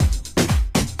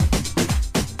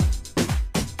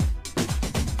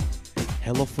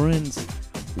Hello, friends.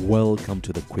 Welcome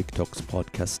to the Quick Talks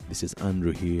podcast. This is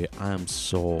Andrew here. I am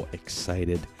so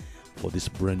excited for this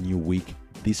brand new week,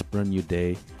 this brand new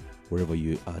day, wherever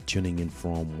you are tuning in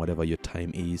from, whatever your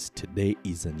time is. Today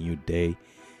is a new day,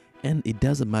 and it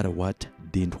doesn't matter what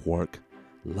didn't work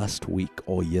last week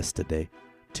or yesterday.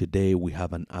 Today we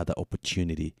have another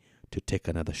opportunity to take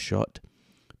another shot,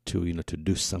 to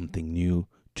do something new,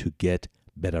 to get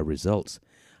better results.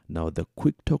 Now, the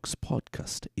Quick Talks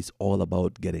podcast is all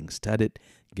about getting started,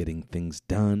 getting things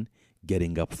done,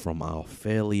 getting up from our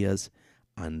failures,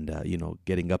 and,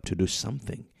 getting up to do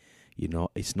something.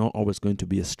 It's not always going to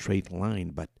be a straight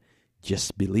line, but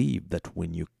just believe that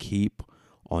when you keep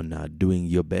on doing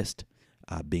your best,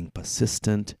 being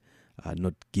persistent,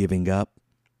 not giving up,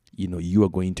 you are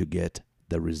going to get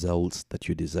the results that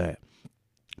you desire.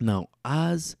 Now,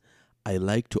 as I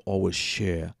like to always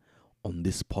share on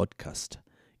this podcast,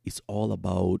 it's all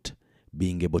about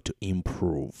being able to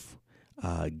improve,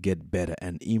 get better,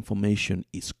 and information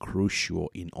is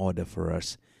crucial in order for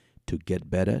us to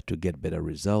get better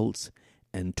results,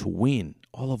 and to win.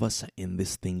 All of us are in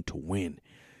this thing to win.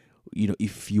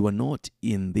 If you are not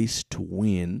in this to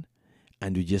win,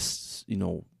 and you just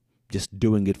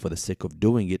doing it for the sake of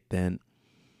doing it, then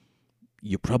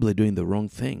you're probably doing the wrong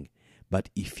thing. But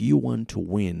if you want to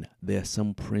win, there are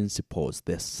some principles,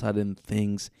 there are certain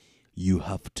things you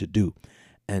have to do.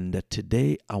 And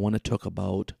today I want to talk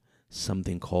about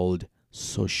something called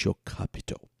social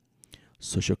capital.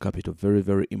 Social capital, very,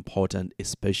 very important,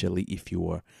 especially if you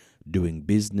are doing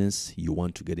business, you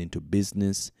want to get into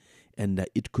business, and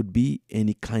it could be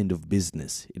any kind of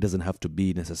business. It doesn't have to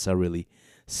be necessarily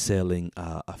selling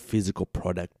a physical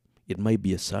product. It might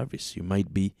be a service. You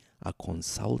might be a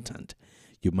consultant.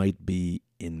 You might be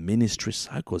in ministry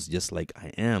circles just like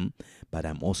I am, but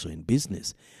I'm also in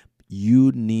business.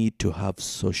 You need to have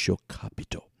social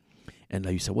capital. And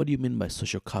you say, what do you mean by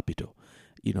social capital?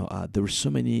 There are so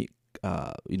many,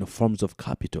 forms of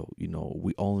capital.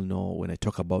 We all know when I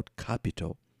talk about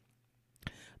capital,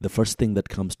 the first thing that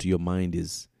comes to your mind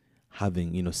is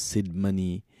having, seed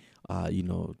money,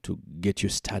 to get you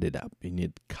started up. You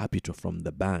need capital from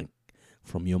the bank,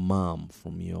 from your mom,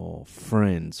 from your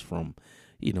friends, from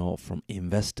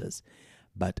investors.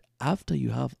 But after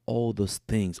you have all those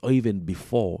things, or even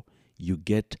before you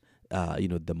get,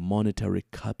 the monetary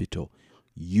capital,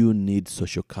 you need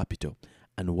social capital.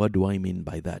 And what do I mean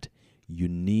by that? You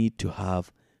need to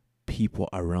have people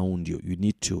around you. You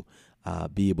need to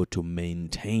be able to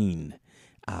maintain,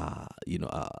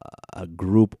 a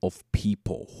group of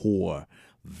people who are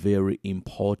very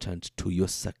important to your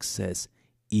success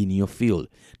in your field.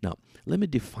 Now, let me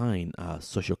define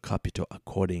social capital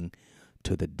according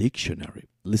to the dictionary.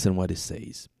 Listen what it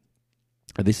says.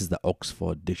 This is the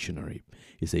Oxford Dictionary.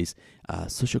 It says,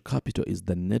 social capital is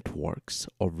the networks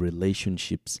of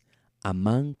relationships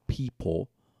among people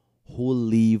who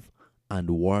live and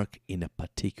work in a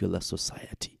particular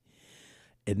society,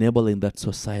 enabling that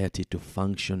society to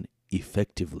function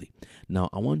effectively. Now,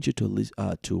 I want you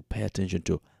to pay attention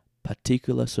to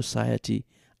particular society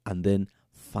and then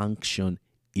function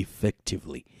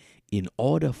effectively. In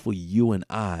order for you and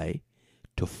I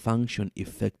to function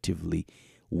effectively,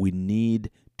 we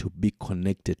need to be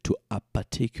connected to a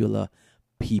particular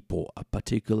people, a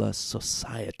particular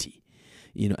society.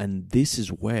 And this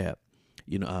is where,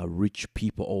 rich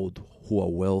people who are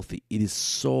wealthy, it is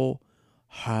so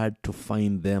hard to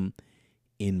find them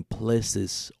in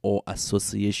places or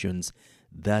associations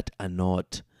that are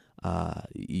not,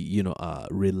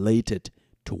 related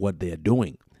to what they are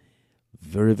doing.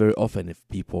 Very, very often, if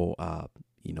people are,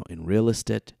 in real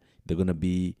estate, they're going to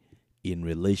be in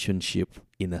relationship,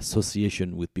 in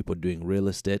association with people doing real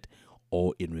estate,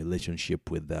 or in relationship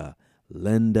with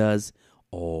lenders,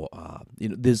 or,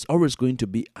 there's always going to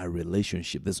be a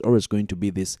relationship. There's always going to be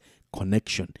this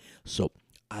connection. So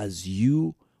as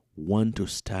you want to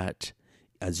start,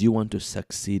 as you want to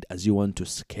succeed, as you want to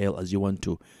scale, as you want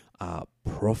to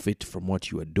profit from what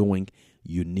you are doing,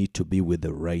 you need to be with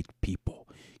the right people.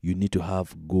 You need to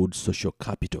have good social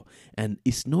capital. And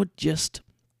it's not just,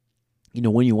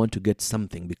 when you want to get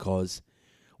something, because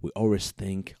we always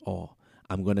think,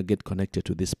 I'm going to get connected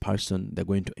to this person. They're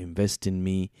going to invest in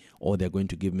me, or they're going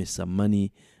to give me some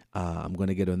money. I'm going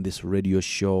to get on this radio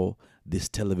show, this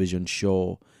television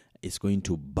show. It's going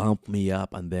to bump me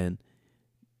up, and then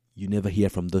you never hear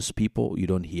from those people. You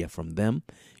don't hear from them.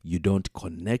 You don't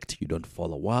connect. You don't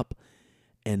follow up.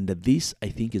 And this, I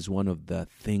think, is one of the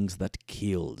things that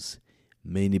kills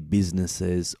many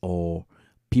businesses or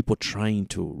people trying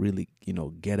to really,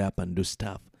 get up and do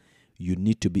stuff. You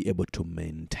need to be able to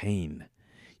maintain.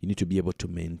 You need to be able to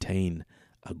maintain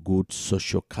a good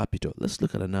social capital. Let's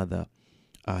look at another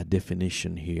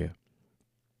definition here.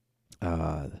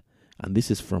 And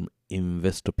this is from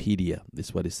Investopedia. This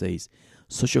is what it says.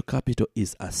 Social capital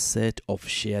is a set of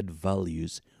shared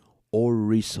values or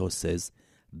resources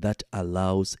that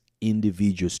allows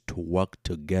individuals to work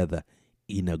together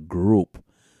in a group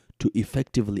to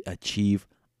effectively achieve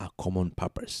a common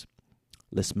purpose.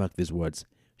 Let's mark these words.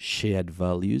 Shared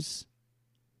values,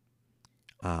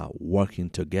 working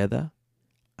together,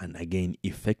 and again,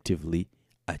 effectively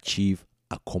achieve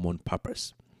a common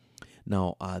purpose.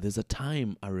 Now, there's a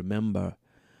time I remember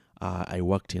I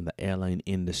worked in the airline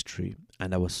industry,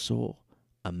 and I was so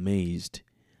amazed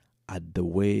at the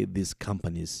way these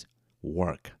companies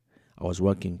work. I was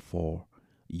working for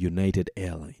United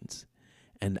Airlines,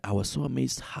 and I was so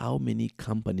amazed how many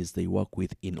companies they work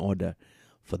with in order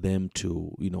for them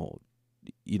to,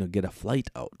 get a flight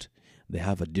out. They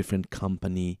have a different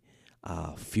company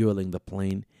fueling the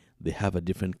plane. They have a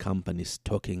different company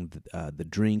stocking the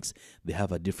drinks. They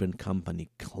have a different company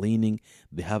cleaning.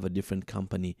 They have a different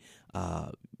company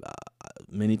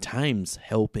many times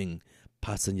helping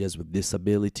passengers with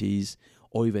disabilities,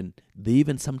 or they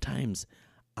even sometimes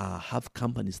have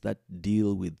companies that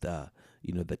deal with the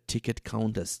ticket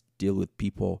counters, deal with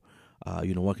people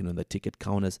working on the ticket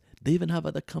counters. They even have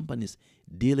other companies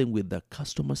dealing with the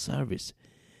customer service.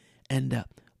 And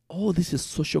all this is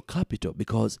social capital,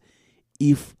 because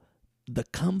if the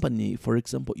company, for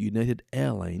example, United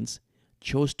Airlines,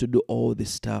 chose to do all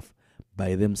this stuff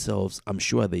by themselves, I'm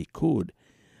sure they could,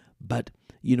 but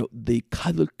they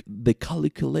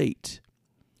calculate,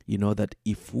 that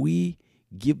if we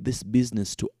give this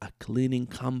business to a cleaning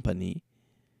company,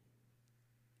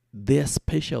 their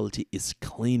specialty is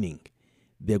cleaning.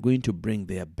 They're going to bring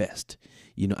their best,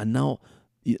 and now,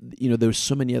 there's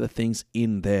so many other things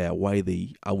in there why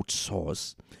they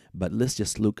outsource, but let's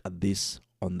just look at this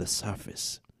on the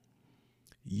surface.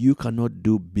 You cannot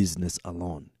do business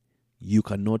alone. You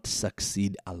cannot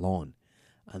succeed alone.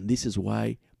 And this is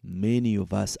why many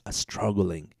of us are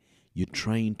struggling. You're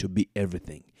trying to be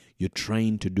everything. You're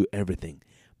trying to do everything.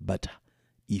 But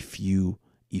when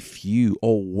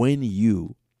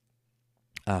you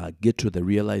get to the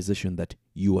realization that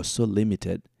you are so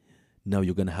limited, now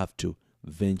you're going to have to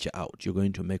venture out. You're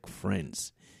going to make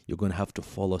friends. You're going to have to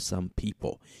follow some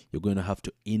people. You're going to have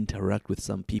to interact with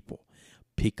some people,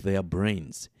 pick their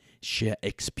brains, share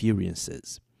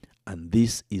experiences. And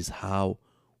this is how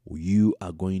you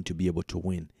are going to be able to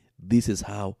win. This is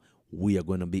how we are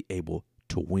going to be able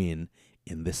to win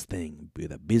in this thing,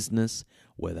 whether business,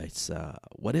 whether it's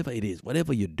whatever it is,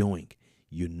 whatever you're doing,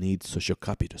 you need social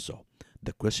capital. So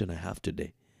the question I have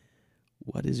today,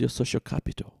 what is your social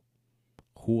capital?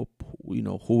 Who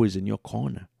is in your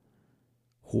corner?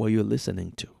 Who are you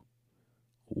listening to?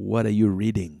 What are you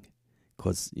reading?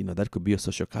 Because, that could be a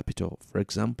social capital. For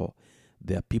example,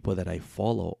 there are people that I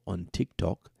follow on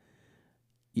TikTok,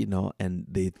 and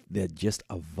they're just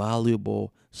a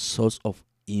valuable source of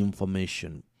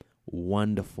information,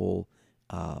 wonderful,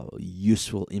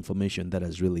 useful information that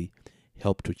has really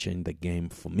helped to change the game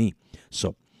for me.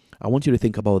 So I want you to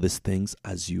think about these things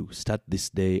as you start this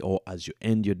day, or as you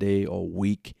end your day or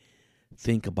week.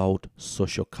 Think about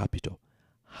social capital.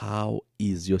 How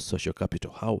is your social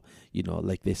capital? How,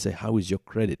 like they say, how is your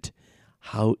credit?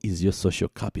 How is your social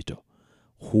capital?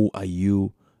 Who are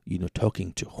you,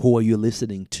 talking to? Who are you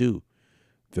listening to?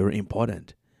 Very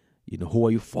important. Who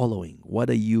are you following? What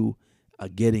are you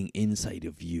getting inside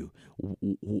of you?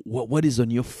 What is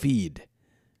on your feed?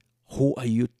 Who are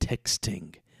you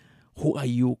texting? Who are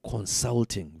you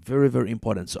consulting? Very, very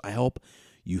important. So I hope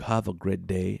you have a great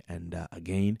day. And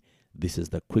again, this is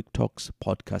the Quick Talks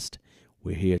podcast.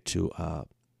 We're here to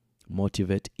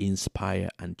motivate, inspire,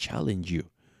 and challenge you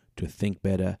to think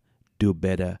better, do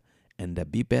better, and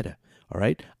be better. All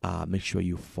right? Make sure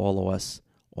you follow us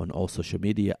on all social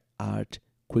media at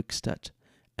QuickStart,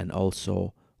 and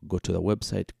also go to the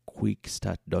website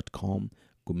quickstart.com.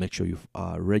 Go make sure you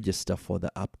register for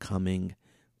the upcoming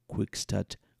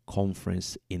QuickStart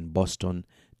conference in Boston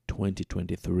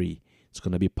 2023. It's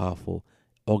going to be powerful.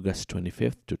 August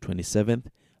 25th to 27th.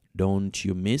 Don't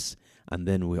you miss. And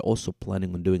then we're also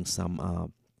planning on doing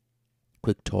some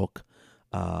quick talk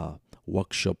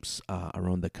workshops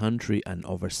around the country and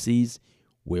overseas.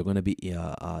 We're going to be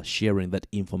sharing that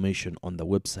information on the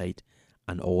website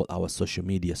and all our social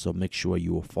media, so make sure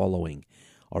you are following.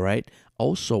 All right.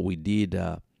 Also, we did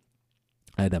a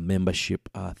membership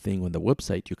thing on the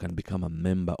website. You can become a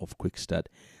member of QuickStart,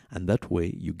 and that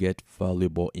way you get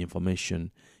valuable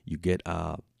information. You get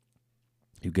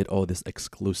all this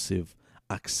exclusive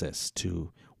access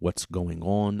to what's going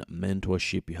on,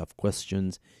 mentorship, you have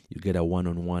questions, you get a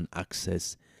one-on-one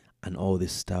access, and all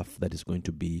this stuff that is going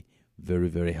to be very,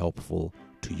 very helpful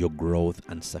to your growth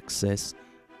and success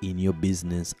in your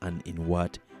business and in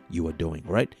what you are doing,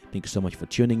 right? Thank you so much for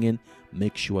tuning in.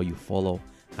 Make sure you follow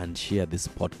and share this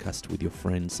podcast with your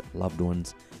friends, loved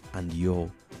ones, and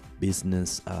your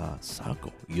business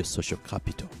circle, your social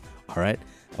capital. All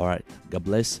right. God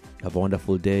bless. Have a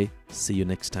wonderful day. See you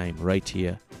next time right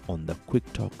here on the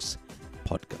Quick Talks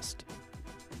podcast.